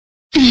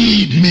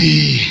Feed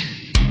me.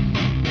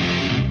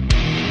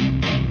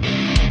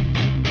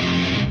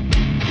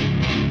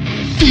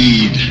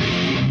 Feed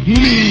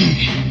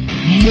me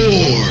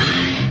more.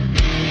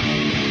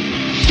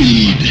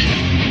 Feed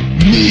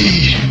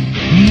me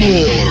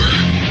more.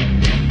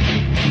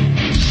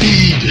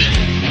 Feed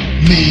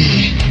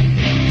me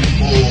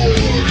more.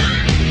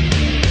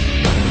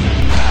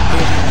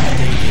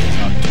 Today is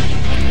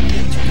October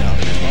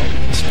 2012.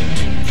 Listening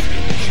to Free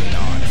Edition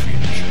on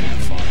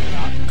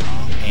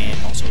freeeditionfodder.com and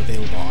also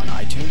available on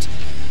iTunes.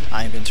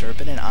 I am Ben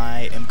Turpin, and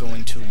I am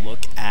going to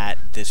look at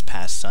this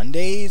past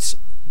Sunday's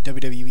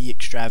WWE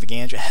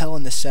Extravaganza Hell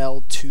in the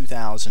Cell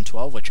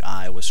 2012, which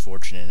I was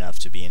fortunate enough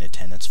to be in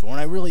attendance for. And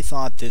I really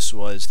thought this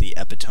was the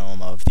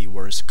epitome of the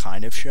worst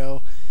kind of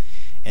show,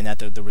 and that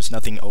there was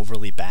nothing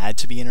overly bad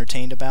to be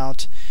entertained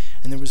about,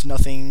 and there was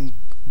nothing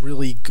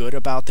really good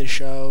about the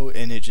show,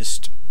 and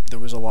there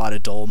was a lot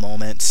of dull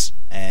moments,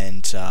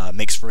 and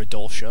makes for a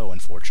dull show,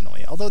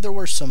 unfortunately. Although there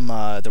were some,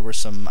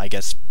 I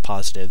guess,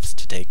 positives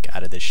to take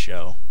out of this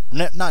show.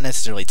 Not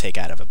necessarily take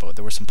out of it, but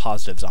there were some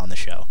positives on the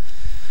show.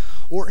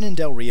 Orton and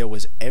Del Rio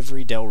was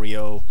every Del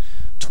Rio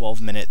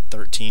 12-minute,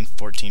 13,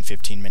 14,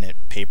 15-minute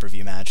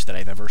pay-per-view match that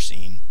I've ever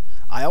seen.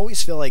 I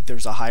always feel like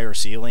there's a higher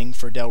ceiling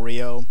for Del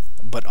Rio,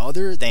 but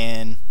other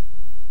than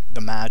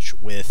the match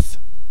with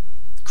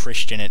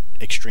Christian at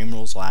Extreme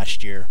Rules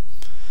last year,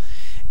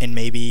 and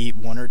maybe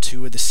one or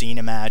two of the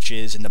Cena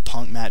matches and the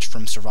Punk match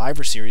from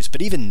Survivor Series,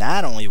 but even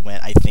that only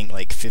went, I think,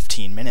 like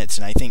 15 minutes,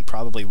 and I think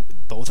probably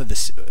both of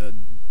the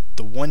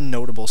one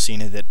notable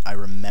Cena that I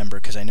remember,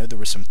 because I know there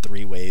were some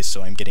three-ways,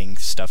 so I'm getting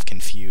stuff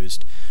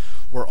confused,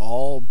 were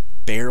all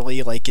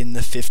barely like in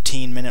the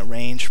 15-minute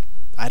range.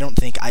 I don't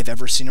think I've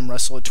ever seen him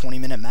wrestle a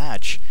 20-minute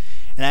match,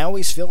 and I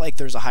always feel like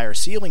there's a higher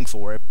ceiling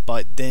for it,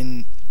 but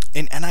then,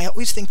 and I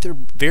always think they're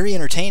very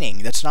entertaining.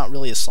 That's not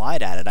really a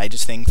slide at it. I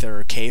just think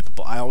they're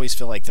capable. I always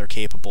feel like they're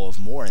capable of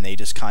more, and they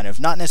just kind of,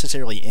 not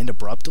necessarily end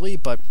abruptly,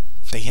 but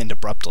they end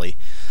abruptly.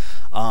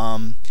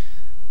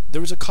 There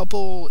was a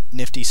couple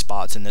nifty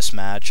spots in this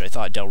match. I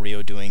thought Del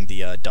Rio doing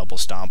the double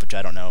stomp, which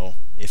I don't know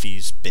if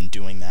he's been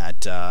doing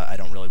that. I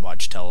don't really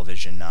watch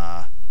television,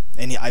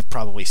 and I've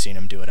probably seen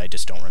him do it, I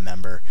just don't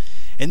remember.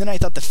 And then I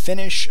thought the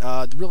finish,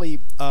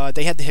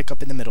 they had the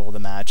hiccup in the middle of the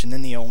match, and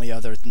then the only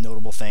other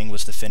notable thing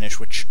was the finish,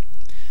 which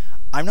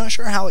I'm not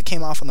sure how it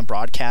came off on the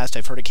broadcast.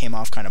 I've heard it came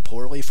off kind of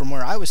poorly. From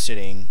where I was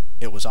sitting,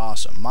 it was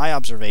awesome. My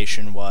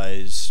observation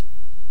was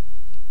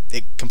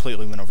it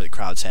completely went over the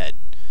crowd's head.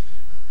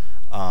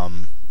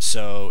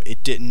 So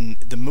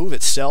the move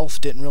itself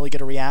didn't really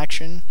get a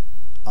reaction,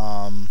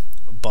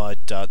 but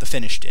the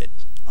finish did.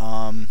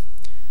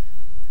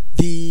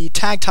 The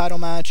tag title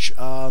match,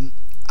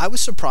 I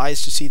was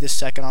surprised to see this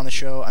second on the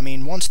show. I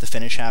mean, once the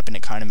finish happened,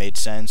 it kind of made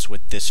sense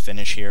with this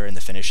finish here and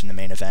the finish in the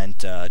main event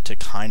to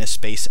kind of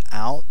space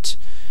out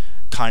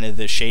kind of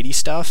the shady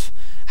stuff.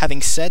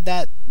 Having said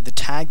that, the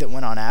tag that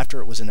went on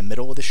after it was in the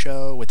middle of the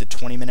show with the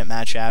 20-minute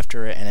match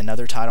after it and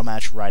another title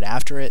match right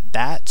after it.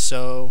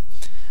 So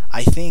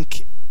I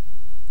think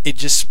it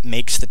just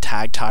makes the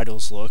tag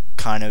titles look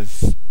kind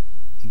of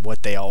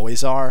what they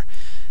always are.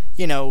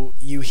 You know,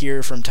 you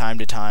hear from time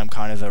to time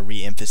kind of a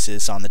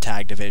re-emphasis on the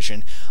tag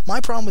division. My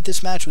problem with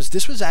this match was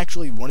this was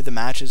actually one of the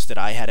matches that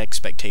I had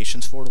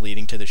expectations for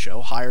leading to the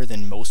show, higher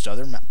than most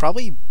other,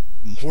 probably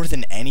more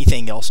than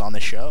anything else on the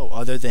show,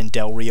 other than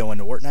Del Rio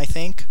and Orton, I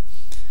think.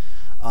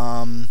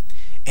 And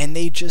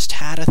they just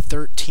had a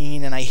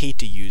 13, and I hate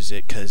to use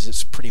it because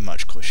it's pretty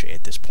much cliche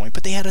at this point,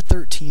 but they had a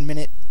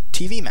 13-minute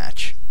TV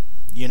match,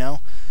 you know?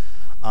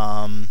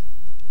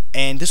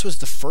 And this was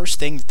the first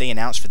thing that they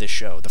announced for this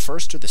show. The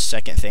first or the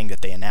second thing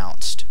that they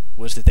announced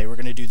was that they were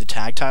going to do the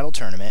tag title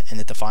tournament and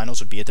that the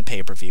finals would be at the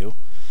pay-per-view.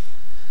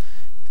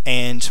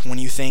 And when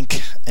you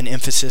think an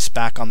emphasis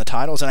back on the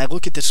titles, and I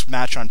look at this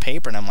match on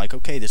paper and I'm like,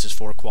 okay, this is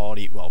 4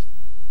 quality, well,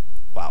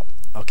 wow,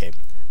 okay,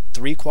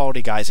 3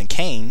 quality guys in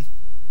Kane.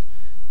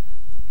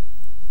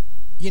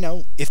 You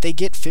know, if they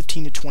get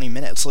 15 to 20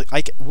 minutes,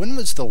 like when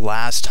was the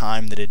last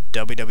time that a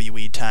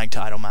WWE tag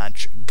title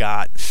match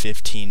got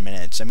 15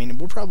 minutes? I mean,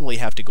 we'll probably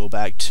have to go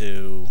back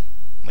to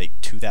like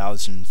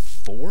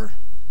 2004,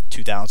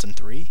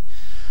 2003.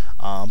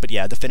 But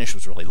yeah, the finish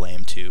was really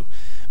lame too.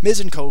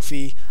 Miz and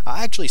Kofi,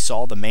 I actually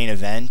saw the main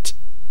event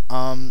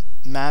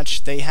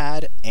match they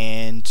had,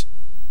 and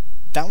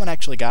that one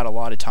actually got a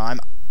lot of time,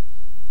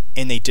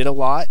 and they did a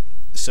lot,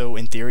 so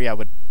in theory I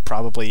would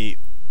probably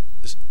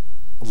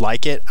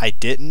like it. I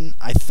didn't.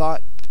 I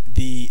thought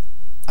the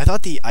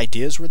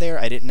ideas were there.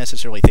 I didn't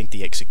necessarily think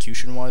the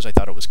execution was. I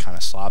thought it was kind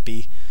of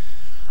sloppy.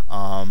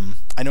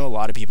 I know a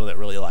lot of people that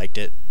really liked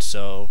it,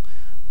 so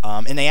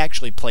and they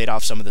actually played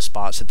off some of the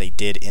spots that they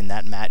did in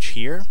that match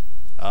here.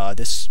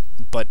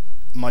 But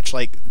much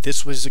like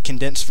this was a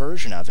condensed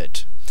version of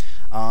it,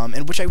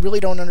 and which I really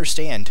don't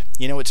understand.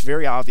 You know, it's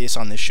very obvious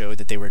on this show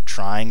that they were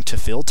trying to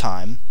fill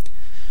time.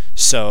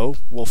 So,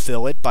 we'll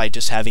fill it by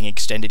just having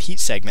extended heat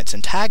segments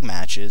and tag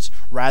matches,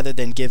 rather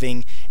than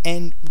giving,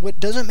 and what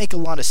doesn't make a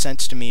lot of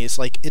sense to me is,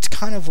 like, it's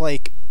kind of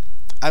like,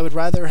 I would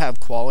rather have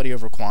quality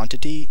over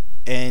quantity,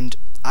 and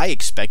I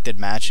expected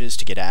matches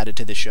to get added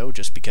to the show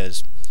just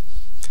because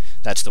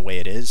that's the way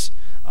it is.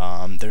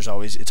 It's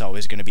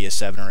always going to be a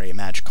 7 or 8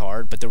 match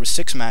card, but there was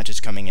 6 matches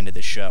coming into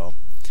the show,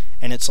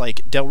 and it's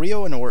like Del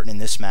Rio and Orton in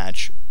this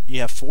match.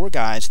 You have 4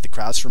 guys that the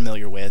crowd's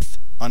familiar with,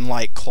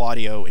 unlike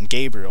Claudio and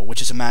Gabriel,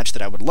 which is a match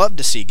that I would love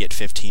to see get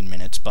 15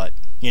 minutes, but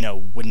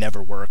would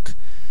never work.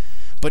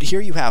 But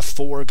here you have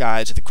 4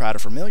 guys that the crowd are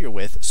familiar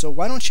with, so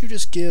why don't you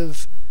just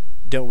give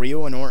Del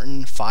Rio and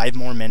Orton 5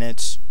 more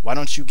minutes? Why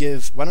don't you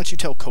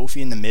tell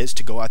Kofi and The Miz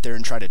to go out there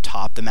and try to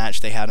top the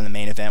match they had in the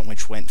main event,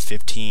 which went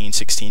 15,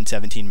 16,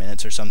 17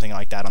 minutes or something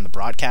like that on the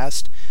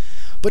broadcast?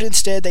 But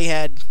instead they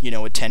had, a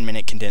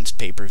 10-minute condensed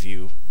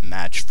pay-per-view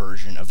match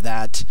version of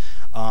that.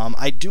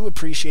 I do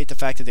appreciate the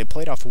fact that they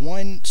played off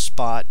one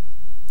spot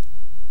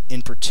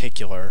in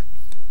particular.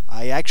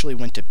 I actually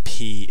went to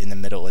pee in the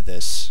middle of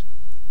this,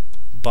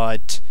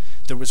 but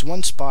there was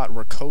one spot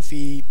where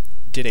Kofi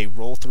did a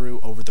roll through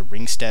over the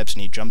ring steps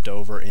and he jumped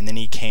over, and then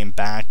he came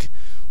back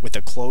with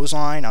a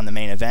clothesline on the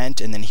main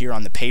event, and then here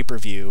on the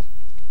pay-per-view,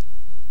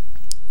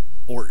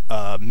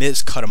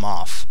 Miz cut him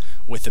off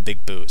with a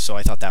big boot. So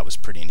I thought that was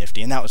pretty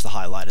nifty, and that was the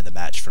highlight of the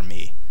match for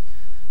me.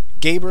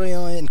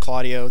 Gabriel and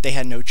Claudio, they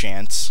had no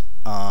chance.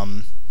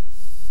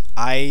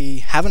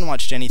 I haven't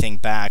watched anything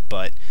back,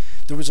 but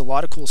there was a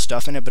lot of cool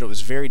stuff in it, but it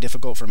was very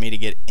difficult for me to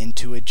get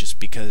into it just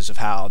because of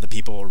how the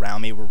people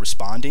around me were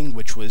responding,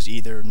 which was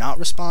either not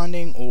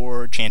responding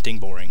or chanting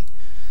boring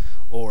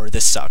or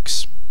this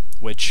sucks,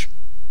 which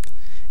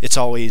it's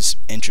always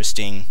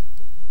interesting,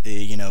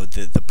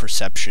 the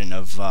perception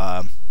of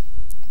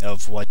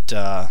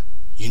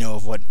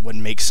what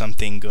makes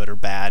something good or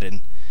bad,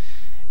 and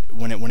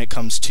when it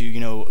comes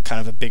to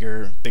kind of a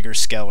bigger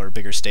scale or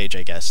bigger stage,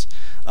 I guess.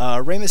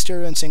 Rey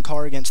Mysterio and Sin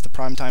Cara against the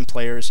Primetime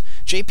Players.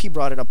 JP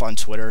brought it up on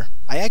Twitter.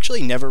 I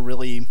actually never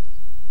really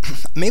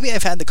maybe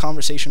I've had the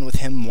conversation with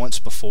him once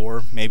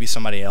before, maybe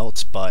somebody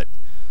else, but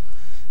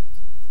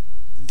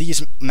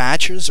these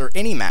matches, or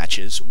any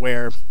matches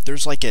where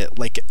there's like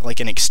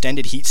an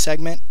extended heat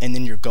segment and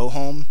then your go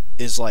home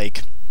is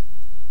like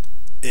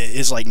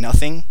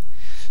nothing.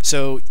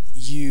 So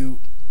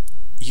you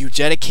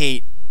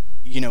dedicate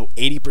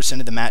 80%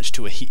 of the match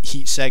to a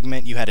heat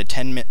segment. You had a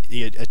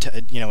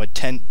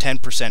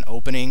 10%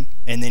 opening,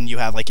 and then you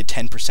have like a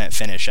 10%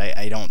 finish.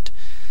 I don't.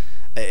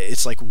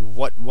 It's like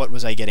what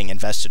was I getting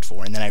invested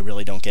for? And then I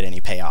really don't get any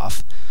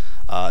payoff.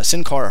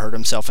 Sin Cara hurt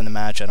himself in the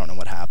match. I don't know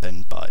what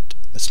happened, but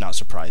it's not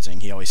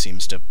surprising. He always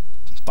seems to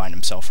find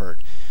himself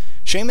hurt.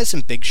 Sheamus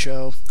and Big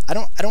Show. I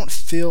don't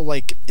feel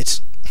like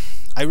it's.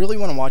 I really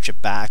want to watch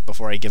it back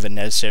before I give a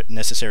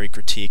necessary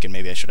critique, and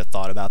maybe I should have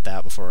thought about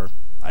that before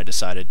I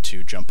decided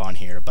to jump on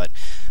here, but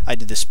I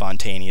did this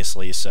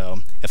spontaneously,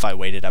 so if I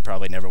waited, I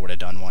probably never would have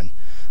done one.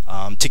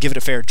 To give it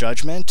a fair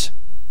judgment,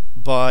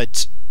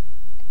 but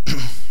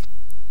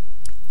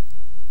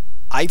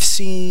I've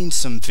seen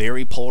some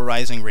very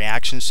polarizing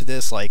reactions to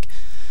this, like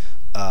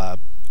a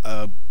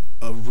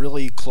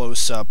really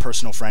close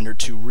personal friend or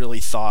two really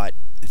thought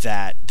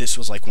that this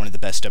was like one of the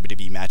best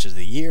WWE matches of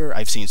the year.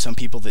 I've seen some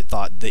people that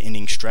thought the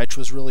ending stretch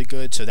was really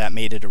good, so that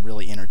made it a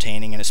really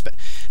entertaining, and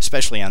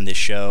especially on this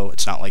show,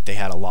 it's not like they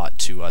had a lot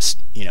to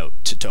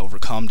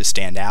overcome to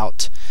stand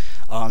out.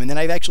 And then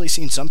I've actually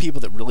seen some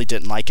people that really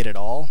didn't like it at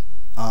all.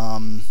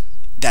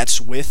 That's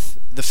with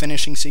the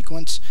finishing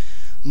sequence.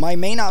 My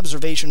main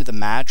observation of the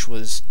match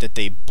was that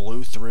they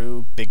blew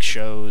through Big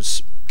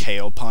Show's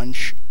KO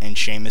punch and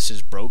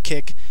Sheamus's bro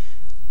kick.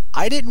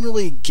 I didn't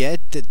really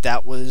get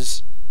that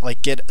was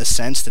get a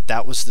sense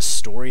that was the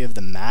story of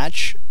the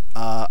match.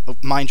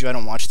 Mind you, I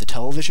don't watch the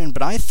television,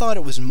 but I thought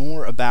it was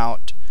more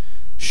about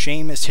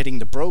Sheamus hitting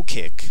the bro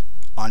kick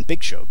on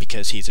Big Show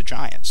because he's a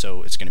giant,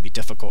 so it's going to be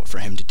difficult for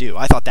him to do.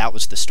 I thought that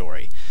was the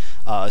story.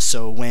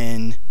 So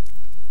when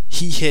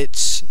he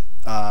hits,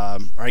 or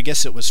I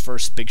guess it was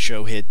first Big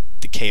Show hit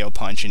the KO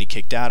punch and he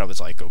kicked out, I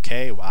was like,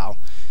 okay, wow.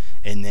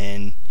 And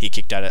then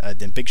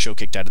then Big Show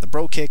kicked out of the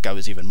bro kick. I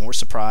was even more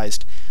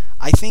surprised.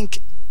 I think,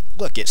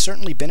 look, it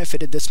certainly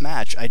benefited this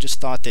match. I just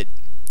thought that,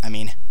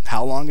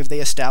 how long have they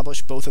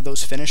established both of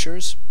those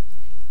finishers?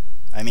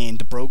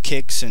 The bro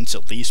kick since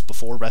at least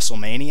before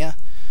WrestleMania,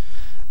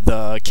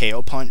 the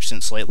KO punch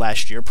since late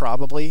last year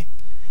probably,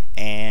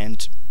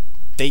 and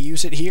they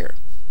use it here.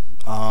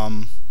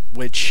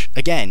 Which,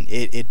 again,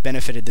 it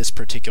benefited this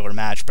particular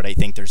match, but I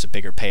think there's a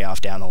bigger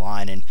payoff down the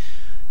line, and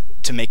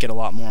to make it a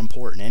lot more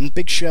important. And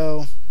Big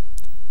Show,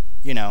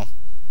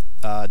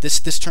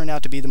 this turned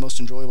out to be the most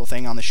enjoyable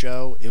thing on the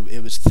show.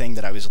 It was the thing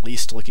that I was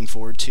least looking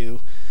forward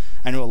to.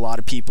 I know a lot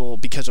of people,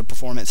 because of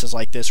performances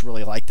like this,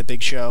 really like the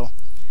Big Show.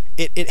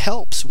 It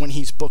helps when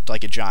he's booked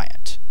like a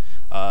giant.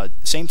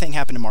 Same thing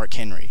happened to Mark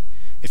Henry.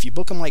 If you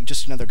book him like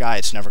just another guy,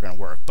 it's never going to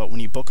work. But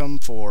when you book him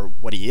for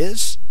what he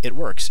is, it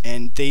works.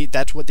 And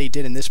that's what they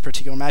did in this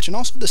particular match. And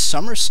also the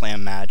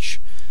SummerSlam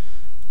match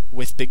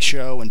with Big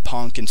Show and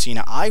Punk and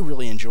Cena, I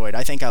really enjoyed.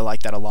 I think I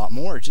liked that a lot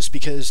more, just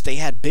because they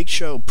had Big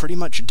Show pretty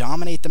much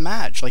dominate the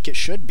match like it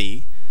should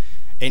be.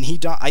 And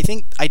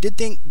I did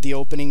think the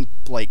opening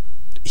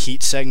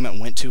Heat segment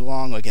went too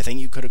long. Like, I think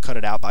you could have cut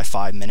it out by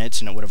 5 minutes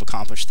and it would have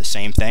accomplished the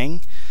same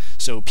thing.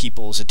 So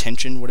people's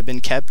attention would have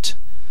been kept.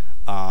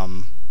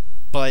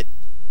 But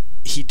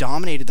he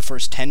dominated the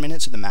first 10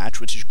 minutes of the match,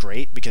 which is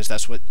great because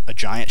that's what a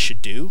giant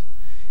should do.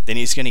 Then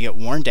he's going to get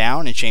worn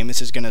down and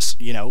Sheamus is going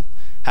to,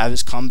 have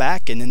his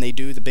comeback. And then they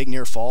do the big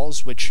near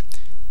falls, which,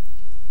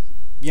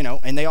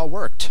 and they all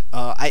worked.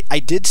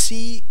 I did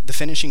see the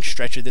finishing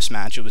stretch of this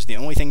match. It was the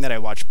only thing that I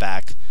watched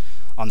back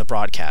on the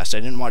broadcast. I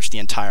didn't watch the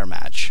entire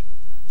match.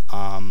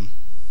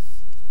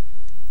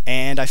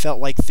 And I felt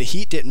like the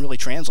heat didn't really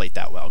translate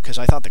that well because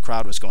I thought the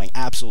crowd was going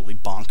absolutely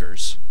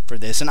bonkers for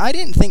this. And I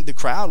didn't think the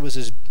crowd was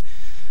as,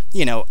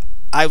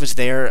 I was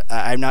there.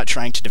 I'm not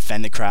trying to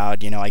defend the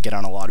crowd. I get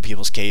on a lot of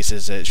people's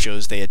cases at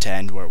shows they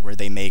attend where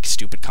they make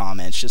stupid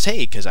comments. Just, hey,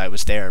 because I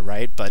was there,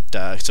 right? But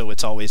so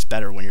it's always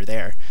better when you're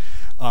there.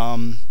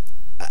 And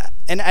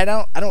I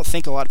don't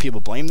think a lot of people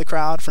blame the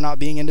crowd for not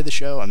being into the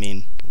show. I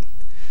mean,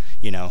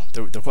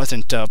 there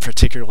wasn't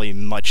particularly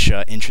much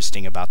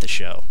interesting about the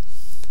show.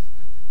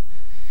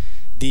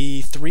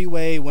 The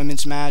three-way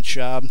women's match.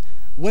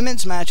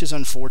 Women's matches,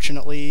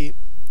 unfortunately,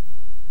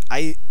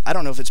 I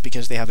don't know if it's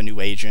because they have a new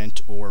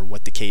agent or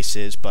what the case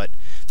is, but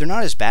they're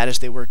not as bad as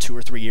they were 2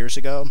 or 3 years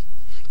ago.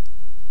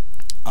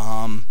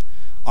 On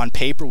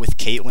paper, with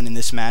Caitlyn in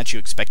this match, you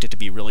expect it to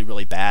be really,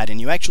 really bad,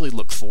 and you actually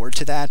look forward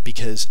to that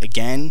because,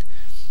 again,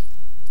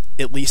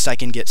 at least I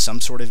can get some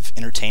sort of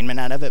entertainment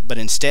out of it, but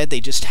instead they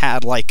just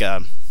had like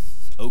a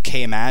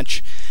okay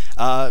match.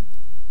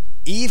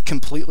 Eve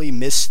completely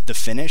missed the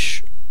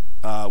finish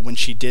when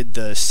she did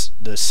the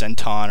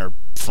senton or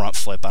front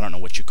flip, I don't know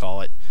what you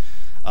call it.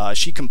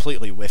 She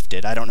completely whiffed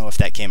it. I don't know if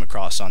that came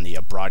across on the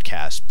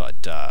broadcast,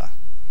 but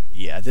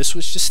yeah, this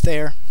was just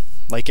there,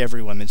 like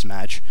every women's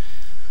match.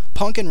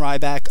 Punk and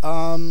Ryback,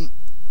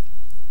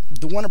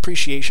 the one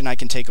appreciation I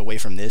can take away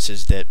from this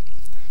is that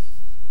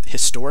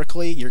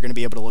historically, you're going to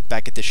be able to look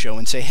back at this show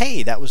and say,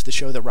 hey, that was the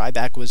show that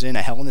Ryback was in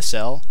a Hell in a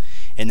Cell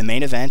in the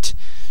main event,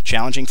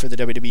 challenging for the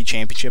WWE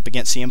Championship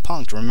against CM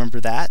Punk.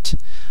 Remember that?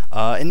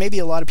 And maybe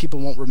a lot of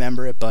people won't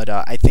remember it, but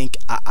I think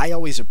I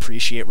always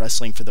appreciate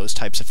wrestling for those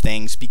types of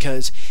things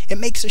because it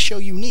makes a show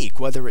unique,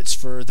 whether it's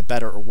for the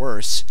better or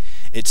worse.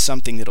 It's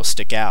something that'll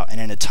stick out. And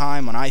in a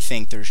time when I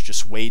think there's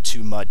just way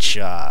too much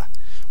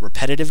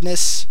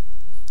repetitiveness,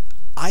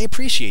 I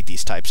appreciate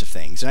these types of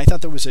things. And I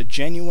thought there was a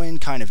genuine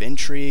kind of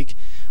intrigue,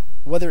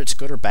 whether it's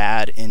good or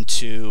bad,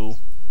 into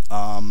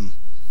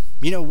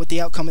what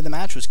the outcome of the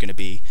match was going to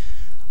be.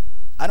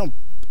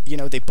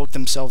 They booked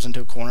themselves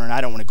into a corner, and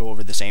I don't want to go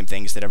over the same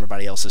things that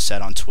everybody else has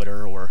said on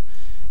Twitter or,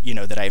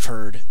 that I've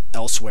heard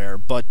elsewhere,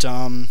 but,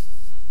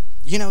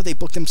 they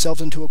booked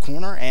themselves into a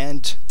corner,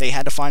 and they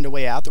had to find a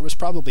way out. There was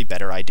probably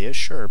better ideas,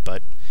 sure,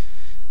 but,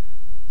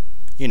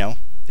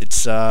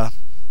 it's,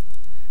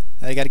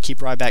 they got to keep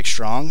Ryback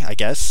strong, I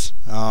guess,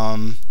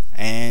 and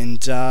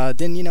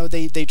then,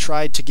 they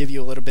tried to give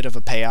you a little bit of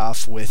a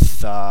payoff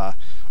with, or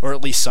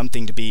at least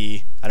something to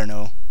be,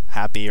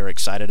 happy or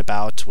excited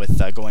about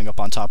with going up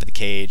on top of the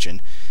cage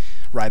and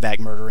Ryback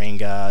murdering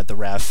the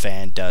ref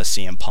and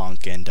CM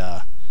Punk. And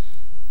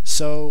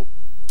so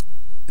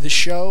the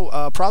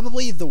show,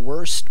 probably the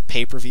worst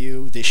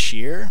pay-per-view this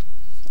year.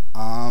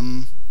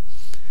 I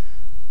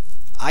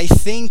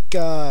think,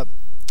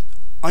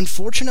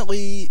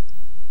 unfortunately,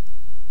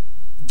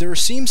 there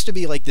seems to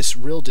be like this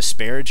real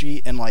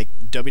disparity in like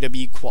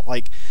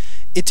WWE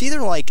it's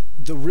either like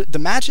the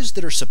matches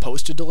that are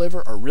supposed to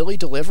deliver are really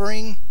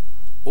delivering,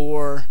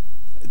 or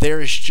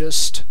there's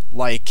just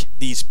like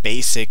these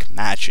basic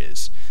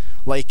matches.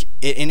 And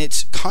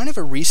it's kind of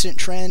a recent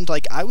trend.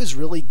 Like, I was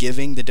really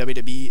giving the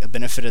WWE a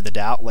benefit of the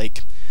doubt,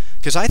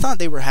 because I thought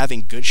they were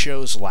having good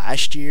shows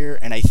last year,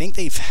 and I think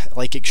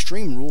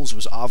Extreme Rules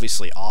was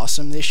obviously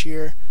awesome this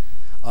year,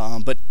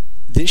 but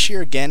this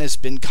year again has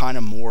been kind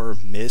of more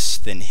miss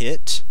than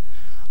hit.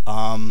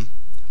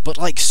 But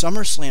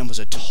SummerSlam was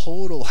a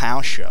total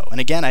house show,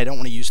 and again, I don't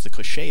want to use the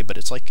cliche, but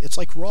it's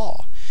like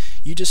Raw.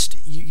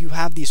 You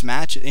have these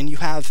matches, and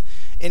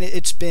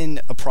it's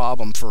been a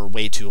problem for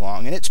way too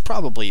long, and it's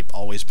probably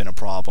always been a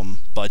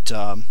problem, but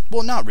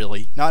not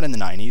really, not in the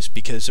 90s,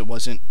 because it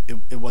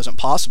wasn't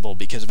possible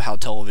because of how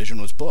television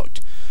was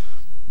booked.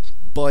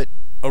 But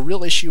a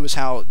real issue is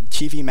how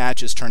TV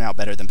matches turn out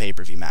better than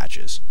pay-per-view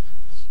matches.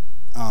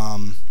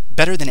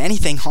 Better than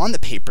anything on the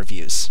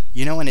pay-per-views,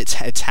 and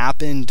it's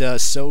happened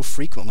so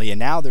frequently, and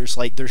now there's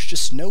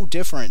just no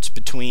difference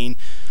between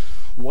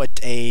what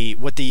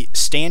the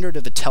standard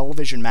of a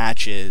television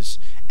match is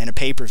and a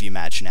pay-per-view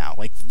match now.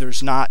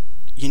 There's not,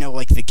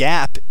 the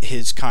gap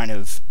has kind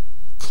of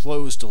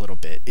closed a little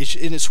bit.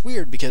 And it's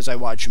weird because I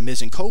watch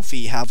Miz and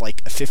Kofi have a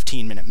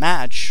 15-minute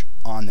match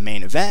on the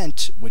main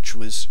event, which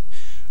was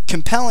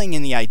compelling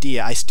in the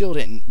idea. I still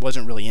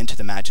wasn't really into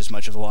the match as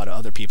much as a lot of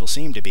other people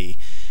seem to be.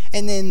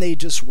 And then they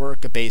just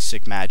work a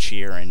basic match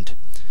here, and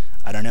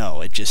I don't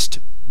know, it just,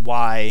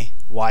 why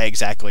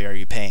exactly are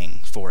you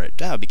paying for it?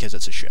 Because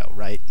it's a show,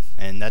 right?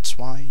 And that's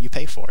why you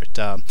pay for it.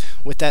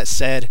 With that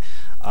said,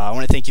 I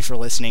want to thank you for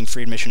listening,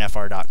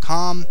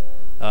 freeadmissionfr.com.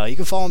 You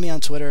can follow me on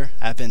Twitter,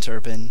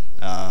 @BenTurpin.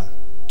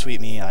 tweet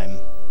me. I'm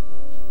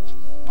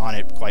on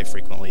it quite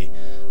frequently.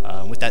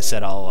 With that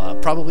said, I'll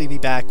probably be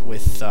back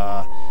with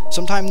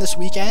sometime this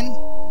weekend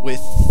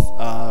with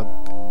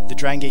the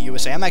Dragon Gate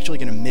USA. I'm actually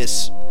going to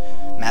miss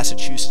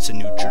Massachusetts and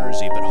New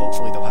Jersey, but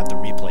hopefully they'll have the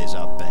replays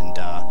up, and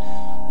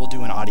we'll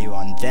do an audio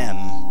on them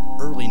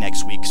early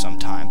next week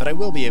sometime. But I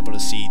will be able to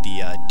see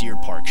the Deer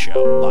Park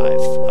show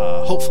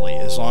live, hopefully,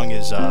 as long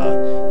as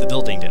the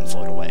building didn't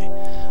float away.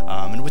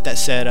 And with that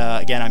said,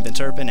 again, I'm Ben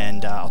Turpin,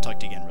 and I'll talk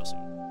to you again real soon.